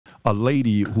a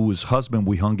lady whose husband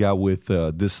we hung out with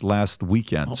this last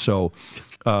weekend. So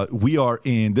we are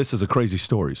in, this is a crazy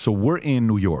story. So we're in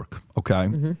New York,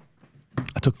 okay?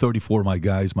 I took 34 of my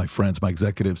guys, my friends, my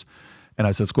executives, and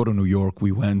I said, let's go to New York.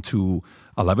 We went to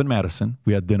 11 Madison.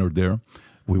 We had dinner there.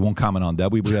 We won't comment on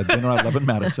that. We had dinner at 11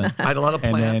 Madison. I had a lot of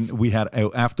plans. And then we had,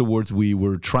 afterwards, we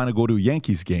were trying to go to a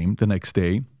Yankees game the next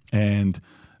day, and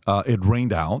it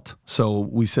rained out. So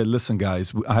we said, listen,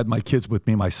 guys, I had my kids with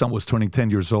me. My son was turning 10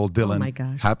 years old, Dylan. Oh, my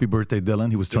gosh. Happy birthday, Dylan.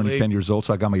 He was turning 10 years old.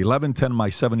 So I got my 11, 10, my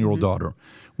 7-year-old daughter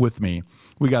with me.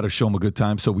 We got to show them a good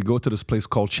time. So we go to this place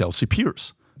called Chelsea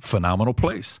Piers. Phenomenal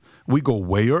place. We go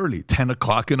way early, 10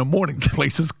 o'clock in the morning. The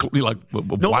place is like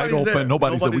wide open. There.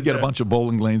 Nobody's there. We get a bunch of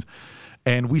bowling lanes.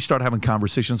 And we start having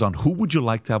conversations on who would you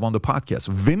like to have on the podcast.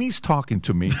 Vinny's talking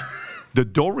to me. The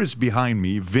door is behind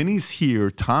me. Vinny's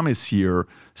here. Tom is here.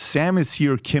 Sam is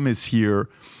here. Kim is here.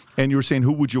 And you're saying,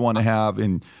 who would you want to have?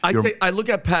 And I look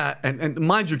at Pat, and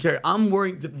mind you, Kari, I'm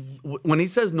worried. When he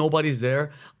says nobody's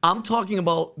there, I'm talking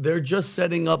about they're just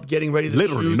setting up, getting ready to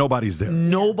literally, shoot. nobody's there.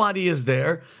 Nobody is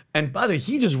there. And by the way,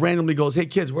 he just randomly goes, hey,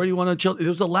 kids, where do you want to chill? It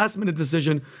was a last-minute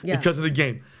decision because of the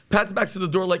game. Pat's back to the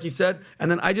door, like he said, and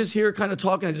then I just hear kind of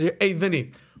talking. I just hear, hey,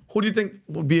 Vinny, who do you think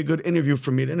would be a good interview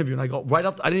for me to interview? And I go, right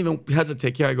after, I didn't even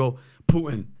hesitate. Here I go,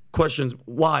 Putin. Questions.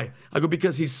 Why? I go,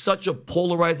 because he's such a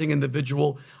polarizing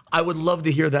individual. I would love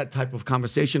to hear that type of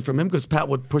conversation from him because Pat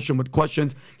would push him with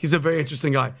questions. He's a very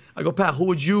interesting guy. I go, Pat, who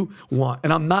would you want?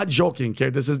 And I'm not joking, okay?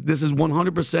 This is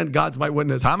 100% God's my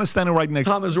witness. Tom is standing right next.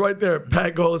 Tom is right there.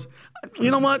 Pat goes,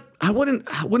 you know what? I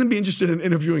wouldn't be interested in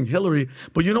interviewing Hillary,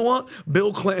 but you know what?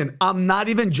 Bill Clinton. I'm not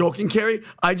even joking, Kari.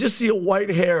 I just see a white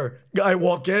hair guy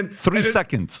walk in. 3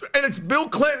 seconds. And it's Bill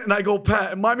Clinton. And I go,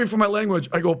 Pat, mind me for my language.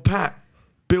 I go, Pat,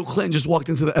 Bill Clinton just walked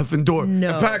into the effing door.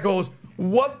 No. And Pat goes,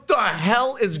 what the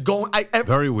hell is going on?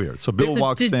 Very weird. So Bill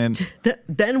walks in.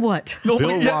 Then what?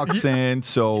 Bill walks in.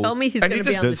 So tell me he's going to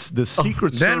be on the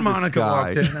Secret Service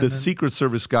guy. The Secret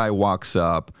Service guy walks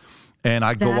up, and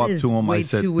I go up to him. I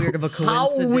said, too weird of a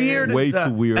coincidence. How weird is that? Way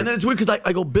too weird. And then it's weird because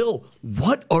I go, Bill,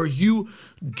 what are you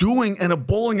doing in a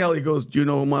bowling alley? He goes, do you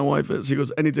know who my wife is? He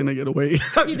goes, anything to get away.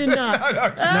 He did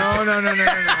not.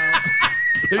 No.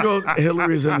 He goes,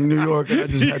 Hillary's in New York, and I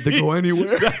just had to go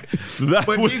anywhere.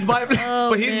 But he's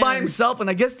by himself, and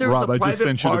I guess there's Rob, a I private just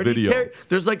sent you the party. video.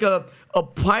 There's like a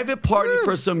private party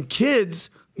for some kids,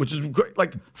 which is great.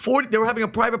 Like 40, they were having a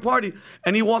private party,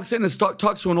 and he walks in and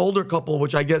talks to an older couple,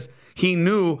 which I guess he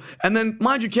knew. And then,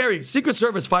 mind you, Kari, Secret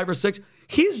Service 5 or 6,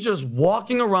 he's just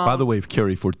walking around. By the way,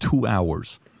 Kari, for 2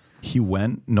 hours, he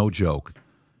went, no joke.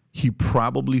 He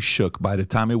probably shook. By the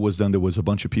time it was done, there was a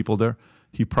bunch of people there.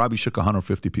 He probably shook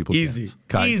 150 people's hands.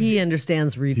 Easy. He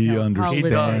understands retail. He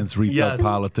understands retail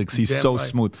politics. He's so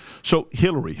smooth. So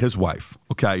Hillary, his wife,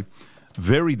 okay,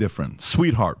 very different,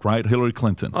 sweetheart, right? Hillary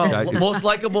Clinton. Okay? Most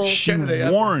likable candidate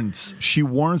ever. She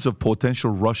warns of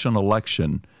potential Russian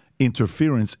election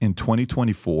interference in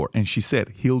 2024, and she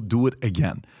said he'll do it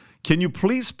again. Can you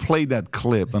please play that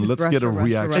clip and let's get a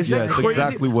reaction? Yes,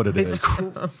 exactly what it is.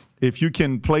 If you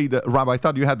can play that, Rob, I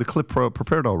thought you had the clip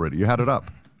prepared already. You had it up.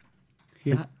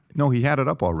 Yeah. No, he had it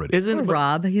up already. Poor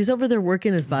Rob, he's over there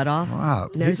working his butt off. Wow.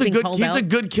 He's a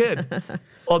good kid.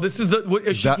 Oh, this is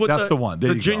that's the one.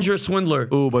 The ginger swindler.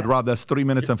 Oh, but Rob, that's 3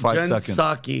 minutes and 5 seconds.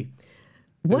 Saki.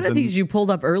 One of these you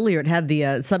pulled up earlier, it had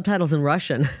the subtitles in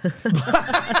Russian.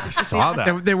 I saw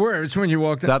that. They were. It's when you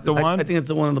walked in. Is that the one? I think it's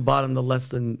the one on the bottom, the less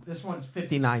than. This one's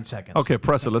 59 seconds. Okay,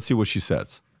 press it. Let's see what she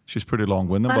says. She's pretty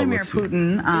long-winded, but Vladimir let's see.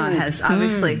 Putin has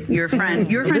obviously your friend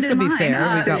This and will be mine.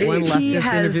 fair. We've got one He leftist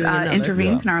has interviewing another.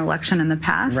 intervened in our election in the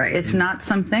past. Right. It's not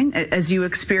something, as you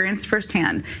experienced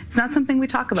firsthand, it's not something we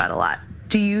talk about a lot.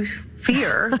 Do you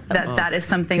fear that that is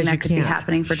something that could be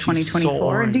happening for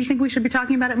 2024? And do you think we should be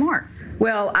talking about it more?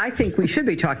 Well, I think we should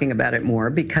be talking about it more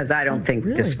because I don't think,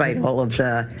 despite all of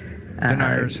the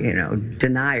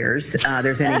deniers,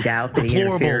 there's any doubt that he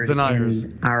interfered in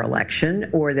our election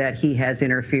or that he has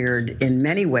interfered in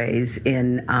many ways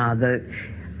in the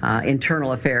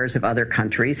internal affairs of other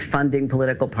countries, funding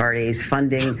political parties,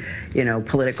 funding,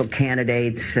 political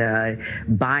candidates,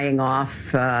 buying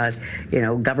off,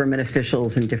 government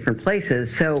officials in different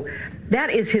places. So that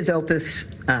is his opus,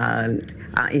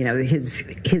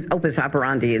 his opus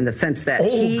operandi in the sense that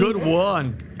he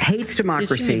hates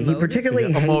democracy. He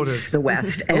particularly hates the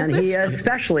West, and he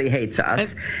especially hates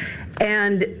us.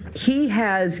 And he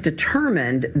has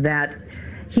determined that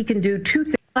he can do two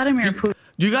things. Vladimir Putin.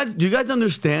 Do you guys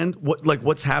understand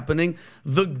what's happening?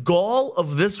 The gall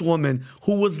of this woman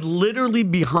who was literally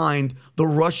behind the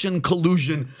Russian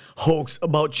collusion hoax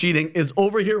about cheating is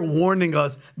over here warning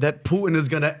us that Putin is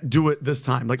gonna do it this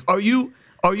time. Like, are you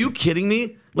Are you kidding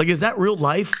me? Like, is that real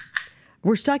life?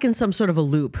 We're stuck in some sort of a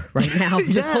loop right now.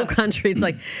 This whole country, it's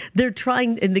like they're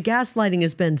trying, and the gaslighting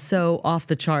has been so off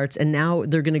the charts, and now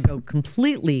they're going to go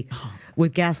completely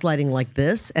with gaslighting like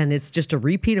this, and it's just a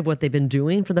repeat of what they've been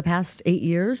doing for the past 8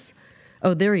 years.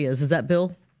 Oh, there he is. Is that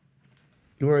Bill?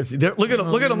 Look at him. Look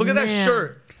at him. Look at that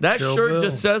shirt. That shirt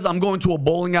just says, I'm going to a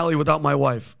bowling alley without my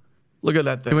wife. Look at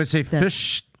that thing. It was a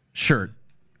fish shirt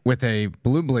with a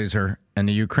blue blazer and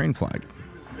a Ukraine flag.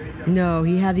 No,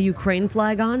 he had a Ukraine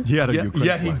flag on? He had a Ukraine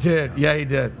flag. He did. Yeah, he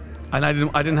did. And I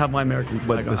didn't have my American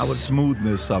flag But the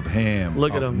smoothness of him,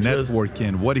 look at him,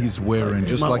 networking, what he's wearing,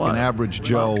 just like an average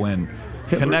Joe, and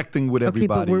connecting with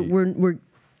everybody. Okay, but we're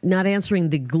not answering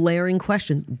the glaring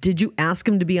question. Did you ask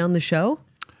him to be on the show?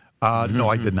 No,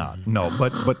 I did not. No,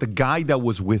 but the guy that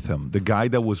was with him,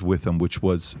 which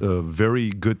was very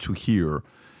good to hear,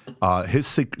 his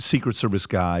Secret Service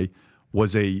guy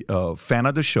was a fan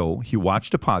of the show. He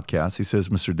watched the podcast. He says,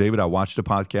 Mr. David, I watched the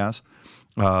podcast.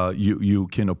 You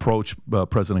can approach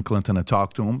President Clinton and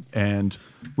talk to him. And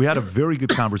we had a very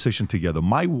good conversation together.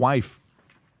 My wife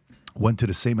went to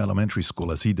the same elementary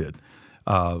school as he did.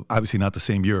 Obviously not the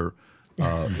same year.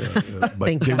 But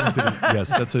Thank they you. went to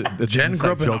that's Jen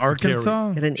grew up in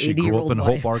Arkansas? Got an She grew up 80-year-old in wife.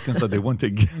 Hope, Arkansas. They went to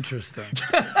Interesting.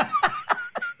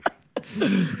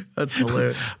 That's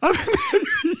hilarious.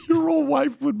 your old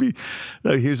wife would be.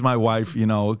 Here's my wife. You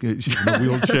know, she's in a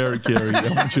wheelchair. Carrie, I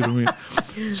want you to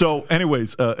meet. So,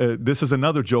 anyways, this is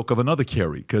another joke of another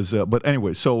Carrie. But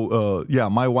anyway, so yeah,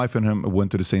 my wife and him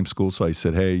went to the same school. So I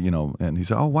said, hey, you know, and he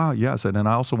said, oh wow, yes. And then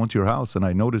I also went to your house, and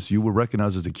I noticed you were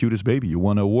recognized as the cutest baby. You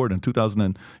won an award in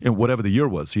 2000 and whatever the year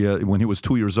was. Yeah, when he was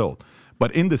 2 years old.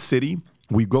 But in the city,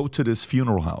 we go to this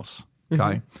funeral house. Okay.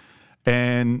 Mm-hmm.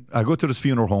 And I go to this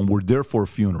funeral home. We're there for a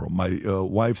funeral. My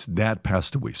wife's dad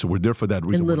passed away, so we're there for that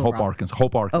reason. In Little Hope, Rock. Arkansas.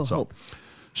 Hope, Arkansas. Oh, Hope.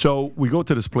 So we go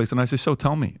to this place, and I say, so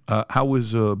tell me, how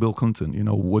is Bill Clinton? You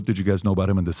know, what did you guys know about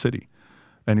him in the city?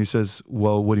 And he says,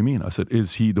 well, what do you mean? I said,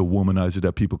 is he the womanizer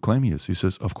that people claim he is? He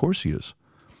says, of course he is.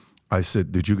 I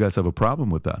said, did you guys have a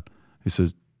problem with that? He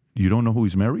says, you don't know who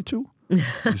he's married to?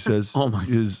 He says, Oh my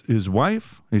God. His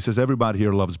wife? He says, everybody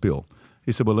here loves Bill.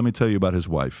 He said, well, let me tell you about his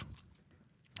wife.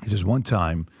 He says, one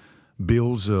time,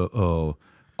 Bill's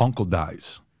uncle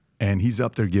dies, and he's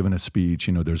up there giving a speech.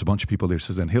 You know, there's a bunch of people there. He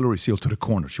says, and Hillary sealed to the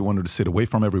corner. She wanted to sit away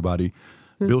from everybody.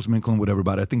 Bill's mingling with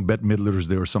everybody. I think Bette Midler's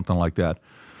there or something like that.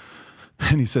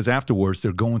 And he says afterwards,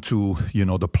 they're going to, you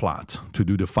know, the plot to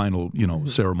do the final, you know,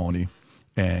 ceremony.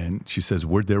 And she says,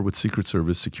 we're there with Secret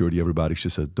Service, security, everybody. She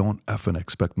says, don't effing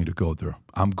expect me to go there.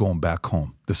 I'm going back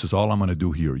home. This is all I'm going to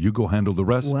do here. You go handle the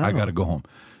rest. Wow. I got to go home.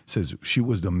 Says she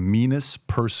was the meanest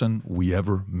person we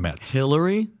ever met.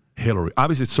 Hillary?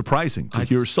 Obviously, it's surprising to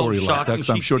hear a story like that. 'Cause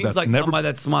I'm sure that's like never somebody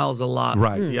that smiles a lot.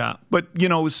 right. Yeah. But you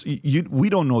know, we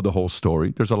don't know the whole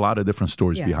story. There's a lot of different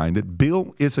stories behind it.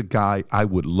 Bill is a guy I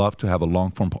would love to have a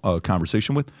long form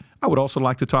conversation with. I would also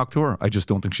like to talk to her. I just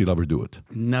don't think she'd ever do it.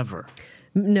 Never.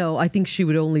 No, I think she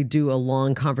would only do a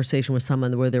long conversation with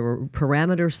someone where there were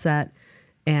parameters set,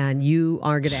 and you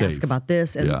are going to ask about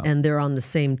this, and they're on the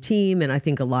same team. And I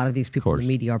think a lot of these people in the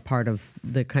media are part of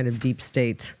the kind of deep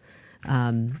state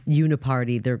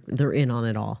uniparty. They're in on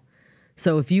it all.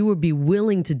 So if you would be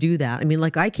willing to do that, I mean,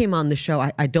 like I came on the show,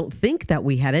 I don't think that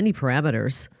we had any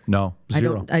parameters. No,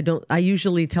 zero. I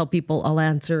usually tell people I'll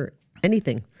answer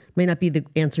anything. May not be the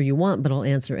answer you want, but I'll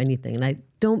answer anything. And I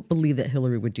don't believe that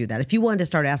Hillary would do that. If you wanted to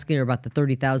start asking her about the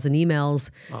 30,000 emails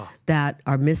that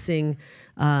are missing,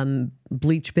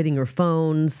 bleach bidding her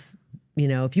phones, you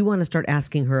know, if you want to start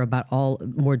asking her about all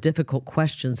more difficult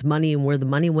questions, money and where the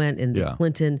money went in the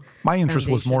Clinton My interest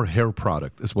was Foundation. more hair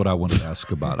product is what I wanted to ask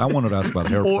about. I wanted to ask about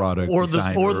hair product, or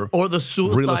designer, the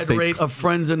suicide rate of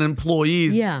friends and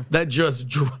employees that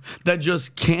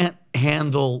just can't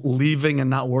handle leaving and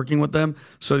not working with them,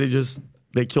 so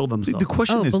they kill themselves. The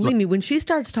question is, believe me, when she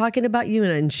starts talking about you,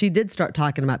 and she did start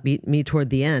talking about me toward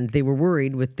the end, they were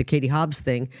worried with the Katie Hobbs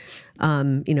thing.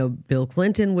 You know, Bill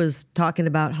Clinton was talking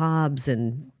about Hobbs,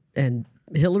 and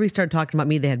Hillary started talking about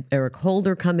me. They had Eric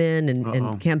Holder come in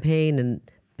and campaign, and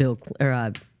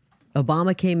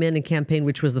Obama came in and campaign,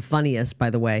 which was the funniest, by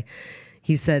the way.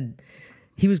 He said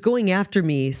he was going after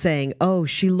me, saying, "Oh,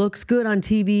 she looks good on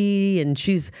TV, and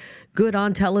she's good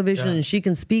on television, and she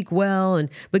can speak well."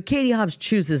 But Katie Hobbs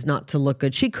chooses not to look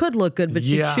good. She could look good, but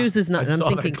she chooses not. I And saw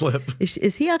I'm that thinking, clip.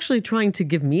 is he actually trying to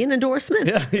give me an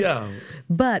endorsement? Yeah.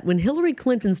 But when Hillary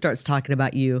Clinton starts talking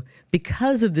about you,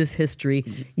 because of this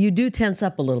history, you do tense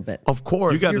up a little bit. Of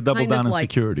course. you got to You're double kind down of on like-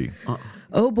 security.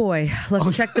 Oh boy,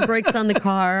 let's check the brakes on the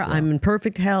car. I'm in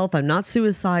perfect health. I'm not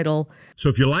suicidal. So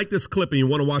if you like this clip and you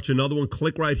want to watch another one,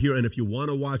 click right here. And if you want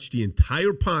to watch the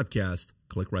entire podcast,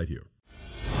 click right here.